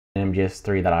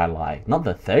MGS3 that I like. Not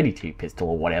the 32 pistol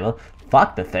or whatever.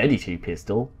 Fuck the 32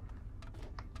 pistol.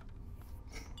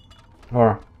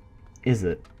 Or is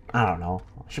it? I don't know.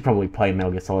 I should probably play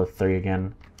Metal Gear Solid 3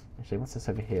 again. Actually, what's this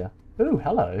over here? Ooh,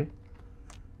 hello.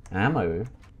 Ammo.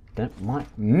 Don't mind.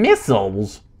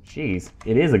 Missiles! Jeez,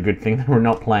 it is a good thing that we're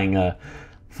not playing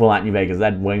Fallout New Vegas.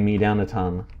 That'd weigh me down a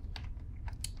ton.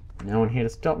 No one here to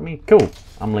stop me? Cool,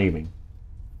 I'm leaving.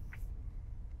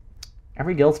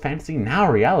 Every girl's fantasy,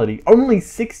 now reality. Only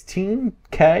 16k?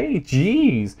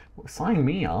 Jeez. Sign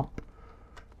me up.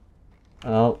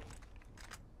 Oh.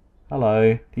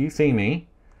 Hello. Do you see me?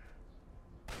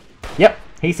 Yep,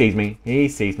 he sees me. He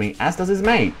sees me. As does his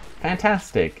mate.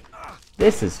 Fantastic.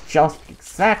 This is just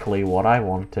exactly what I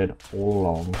wanted all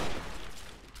along.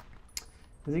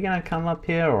 Is he gonna come up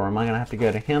here, or am I gonna have to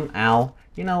go to him? Ow.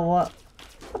 You know what?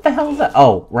 What the hell is that?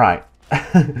 Oh, right.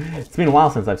 It's been a while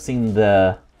since I've seen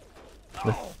the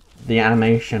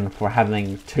animation for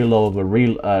having too low of a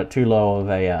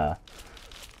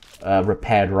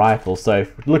repaired rifle. So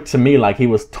it looked to me like he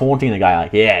was taunting the guy,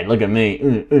 like, yeah, look at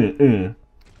me.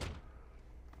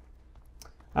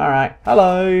 Alright,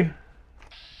 hello.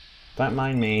 Don't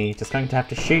mind me. Just going to have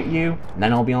to shoot you,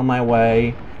 then I'll be on my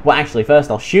way. Well, actually,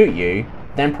 first I'll shoot you,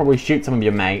 then probably shoot some of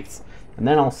your mates, and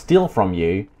then I'll steal from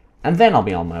you, and then I'll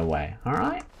be on my way.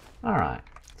 Alright? Alright.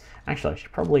 Actually, I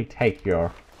should probably take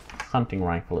your hunting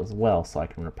rifle as well so I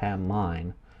can repair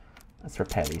mine. Let's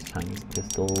repair these Chinese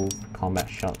pistols, combat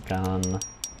shotgun,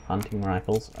 hunting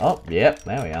rifles. Oh, yep,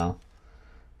 there we are.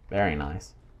 Very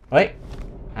nice. Wait,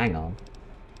 hang on.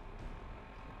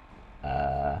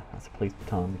 That's a police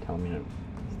baton telling me to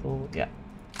pistol. Yeah.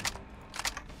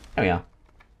 There we are.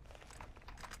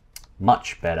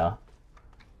 Much better.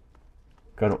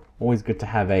 Always good to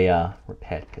have a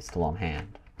repaired pistol on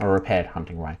hand. Or a repaired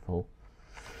hunting rifle.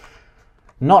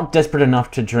 Not desperate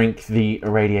enough to drink the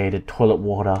irradiated toilet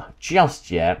water just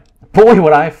yet. Boy,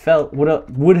 would I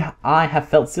have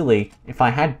felt silly if I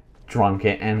had drunk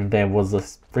it and there was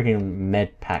this freaking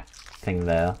med pack thing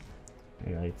there.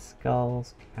 Irradiated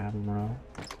skulls, camera,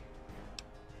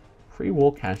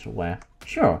 pre-war casual wear.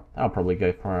 Sure, that'll probably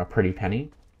go for a pretty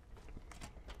penny.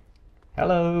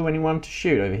 Hello, anyone to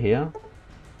shoot over here?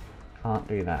 Can't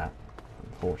do that,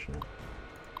 unfortunate.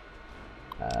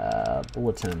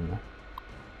 Bulletin.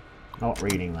 Not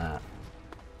reading that.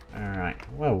 Alright,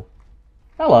 whoa.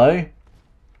 Hello!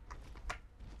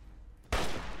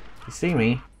 You see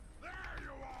me?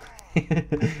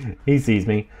 He sees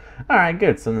me. Alright,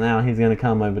 good. So now he's going to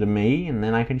come over to me, and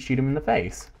then I can shoot him in the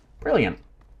face. Brilliant.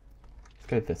 Let's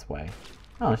go this way.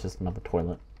 Oh, it's just another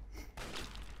toilet.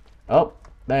 Oh,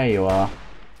 there you are.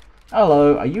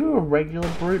 Hello, are you a regular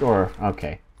brute, or...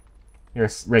 Okay. You're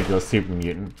a regular super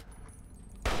mutant.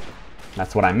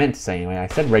 That's what I meant to say anyway. I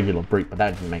said regular brute, but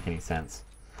that didn't make any sense.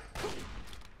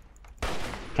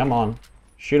 Come on.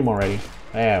 Shoot him already.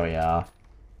 There we are.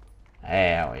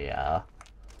 There we are.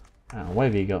 Oh, what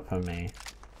have you got for me?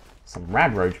 Some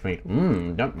rad roach meat.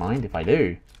 Don't mind if I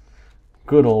do.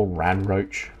 Good old rad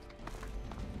roach.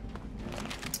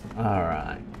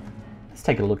 Alright. Let's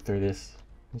take a look through this.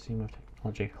 Museum of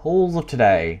Technology. Halls of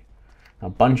Today. A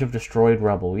bunch of destroyed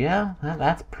rubble. Yeah,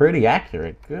 that's pretty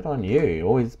accurate. Good on you.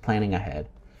 Always planning ahead.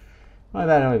 What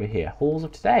about over here? Halls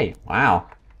of Today. Wow.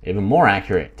 Even more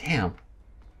accurate. Damn.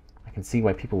 I can see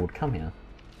why people would come here.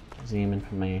 Museum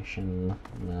information.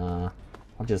 Nah.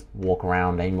 I'll just walk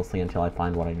around aimlessly until I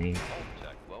find what I need.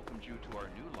 Welcomes you to our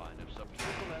new line of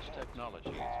sub-triple-S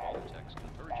technologies, Vault-Tec's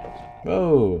convergence.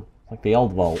 Whoa. Like the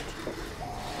old Vault.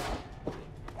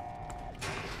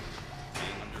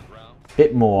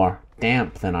 Bit more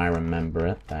damp than I remember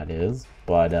it, that is,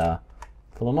 but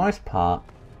for the most part,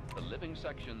 the living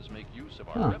sections make use of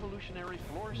our revolutionary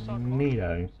floor stock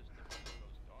neato.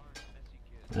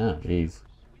 Oh, jeez.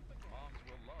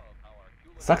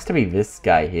 Sucks to be this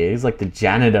guy here. He's like the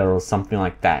janitor or something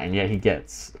like that, and yet he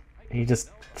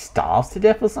just starves to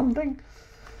death or something.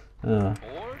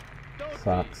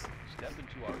 Sucks.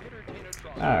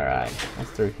 Alright, what's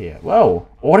through here? Whoa!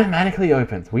 Automatically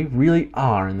opens. We really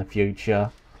are in the future.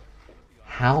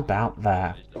 How about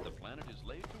that?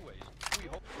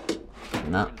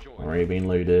 Nah, already been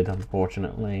looted,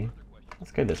 unfortunately.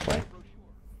 Let's go this way.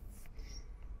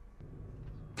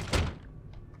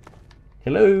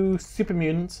 Hello, super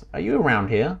mutants. Are you around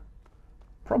here?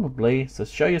 Probably, so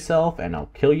show yourself and I'll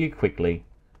kill you quickly.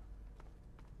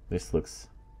 This looks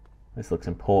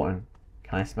important.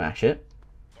 Can I smash it?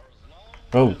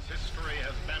 Oh. History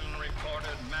has been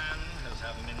recorded. Man has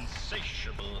had an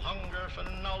insatiable hunger for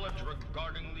knowledge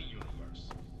regarding the universe.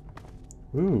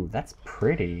 Ooh, that's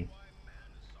pretty.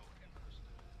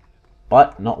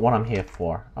 but not what I'm here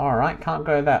for. Alright, can't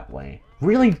go that way.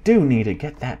 Really do need to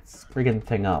get that friggin'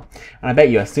 thing up. And I bet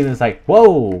you as soon as like,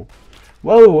 whoa!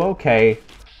 Whoa, okay.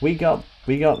 We got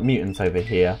mutants over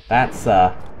here. That's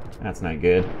no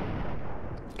good.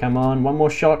 Come on, one more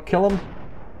shot, kill him.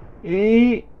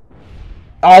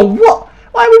 Oh, what?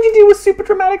 Why would you do a super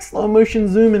dramatic slow motion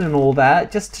zoom in and all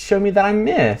that just to show me that I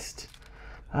missed?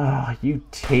 Oh, you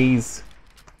tease.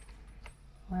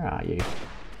 Where are you?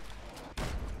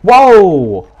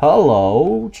 Whoa!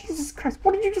 Hello? Jesus Christ,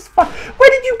 what did you just find? Where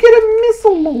did you get a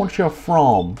missile launcher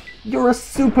from? You're a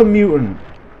super mutant.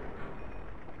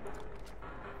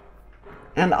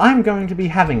 And I'm going to be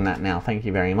having that now, thank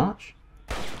you very much.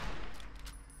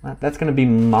 That's going to be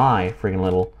my friggin'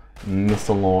 little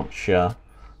missile launcher.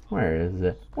 Where is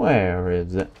it? Where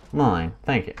is it? Mine.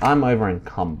 Thank you. I'm over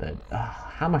encumbered.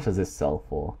 How much does this sell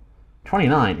for?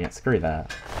 29? Yeah, screw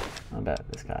that. How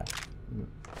about this guy?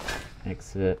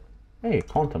 Exit. Hey,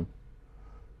 quantum.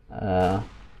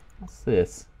 What's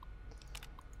this?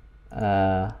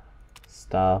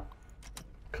 Stuff.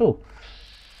 Cool.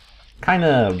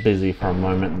 Kinda busy for a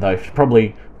moment though. Should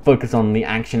probably focus on the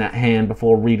action at hand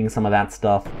before reading some of that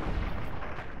stuff.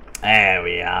 There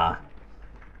we are.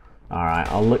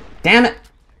 Alright, I'll look. Damn it!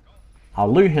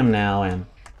 I'll loot him now and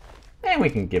we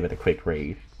can give it a quick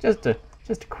read. Just a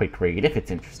quick read if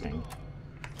it's interesting.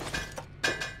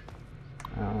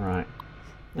 Alright.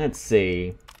 Let's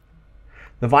see.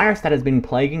 The virus that has been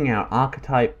plaguing our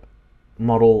archetype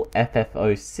model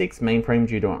FF06 mainframe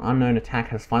due to an unknown attack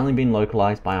has finally been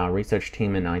localized by our research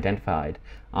team and identified.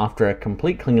 After a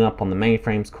complete cleanup on the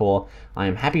mainframe's core, I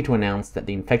am happy to announce that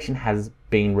the infection has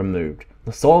been removed.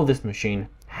 The soul of this machine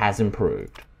has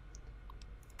improved.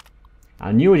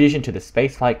 Our new addition to the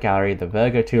spaceflight gallery, the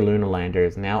Virgo 2 lunar lander,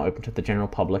 is now open to the general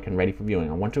public and ready for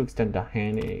viewing. I want to extend a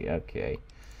handy... Okay.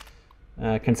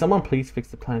 Can someone please fix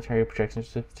the planetary projection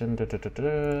system?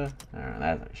 Alright,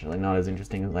 that's actually not as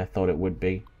interesting as I thought it would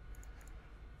be.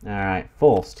 Alright,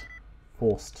 forced.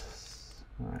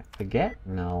 Alright, forget?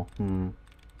 No.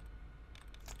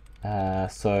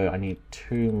 So I need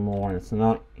 2 more, and it's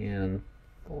not in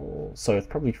 4. So it's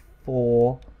probably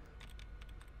 4.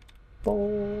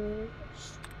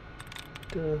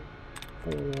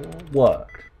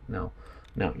 Work. No,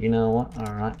 you know what?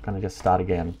 Alright, I'm gonna just start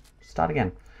again.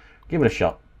 Give it a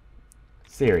shot.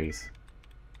 Series.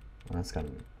 That's got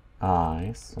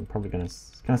eyes. I'm probably gonna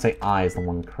say I is the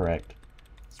one correct.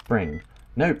 Spring.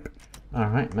 Nope.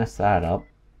 Alright, messed that up.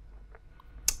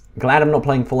 Glad I'm not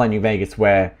playing Fallout New Vegas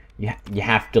where you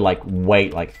have to like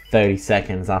wait like 30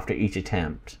 seconds after each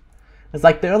attempt. It's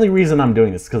like the only reason I'm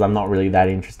doing this is because I'm not really that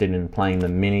interested in playing the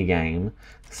minigame.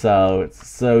 So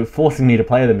it's forcing me to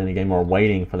play the minigame or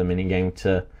waiting for the minigame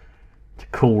to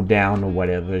cool down or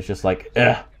whatever. It's just like,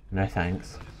 ugh. No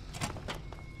thanks.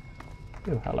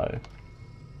 Oh, hello.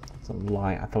 Some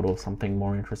light. I thought it was something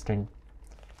more interesting.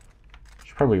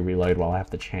 Should probably reload while I have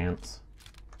the chance.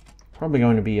 Probably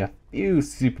going to be a few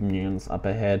super mutants up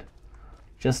ahead.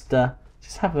 Just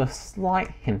have a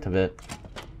slight hint of it.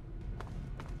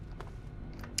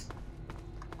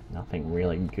 Nothing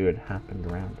really good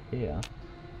happened around here.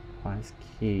 Prize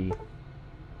key.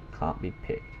 Can't be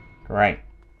picked. Great.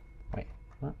 Wait.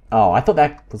 What? Oh, I thought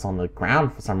that was on the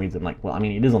ground for some reason. Like, well, I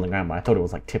mean, it is on the ground, but I thought it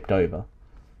was like tipped over.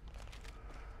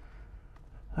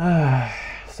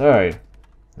 So,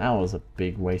 that was a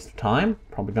big waste of time.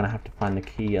 Probably gonna have to find the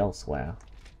key elsewhere.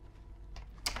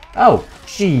 Oh,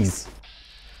 jeez.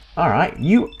 Alright,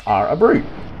 you are a brute.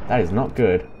 That is not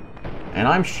good. And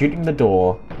I'm shooting the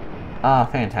door. Ah,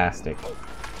 fantastic.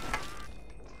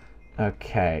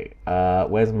 Okay,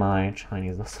 where's my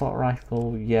Chinese assault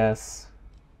rifle? Yes.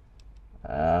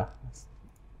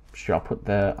 Sure, I'll put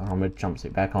the armored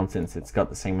jumpsuit back on since it's got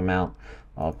the same amount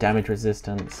of damage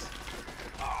resistance.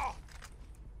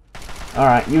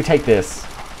 Alright, you take this.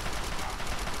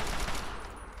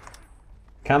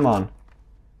 Come on.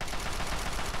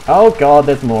 Oh god,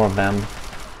 there's more of them.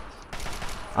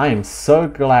 I am so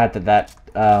glad that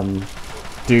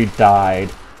dude died.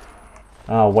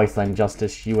 Oh, Wasteland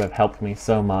Justice, you have helped me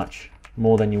so much.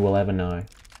 More than you will ever know.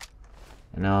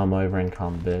 And now I'm over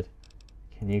encumbered.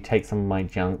 Can you take some of my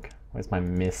junk? Where's my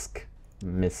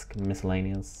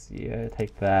miscellaneous? Yeah,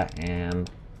 take that and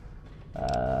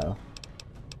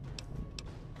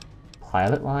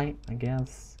pilot light, I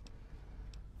guess.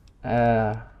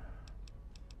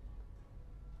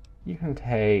 You can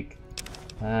take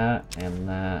that, and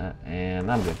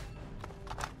I'm good.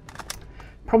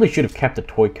 Probably should have kept a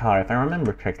toy car. If I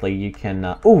remember correctly, you can...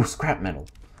 oh, scrap metal.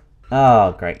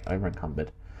 Oh, great. Over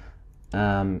encumbered.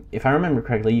 If I remember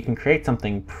correctly, you can create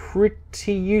something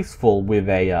pretty useful with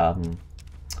a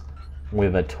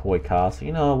with a toy car, so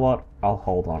you know what? I'll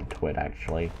hold on to it,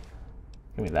 actually.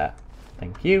 Give me that.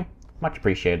 Thank you. Much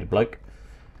appreciated, bloke.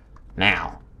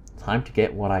 Now, time to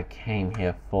get what I came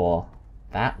here for.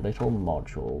 That little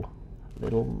module.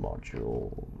 Little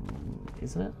module.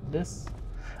 Isn't it this?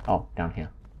 Oh, down here.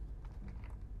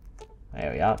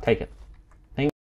 There we are. Take it.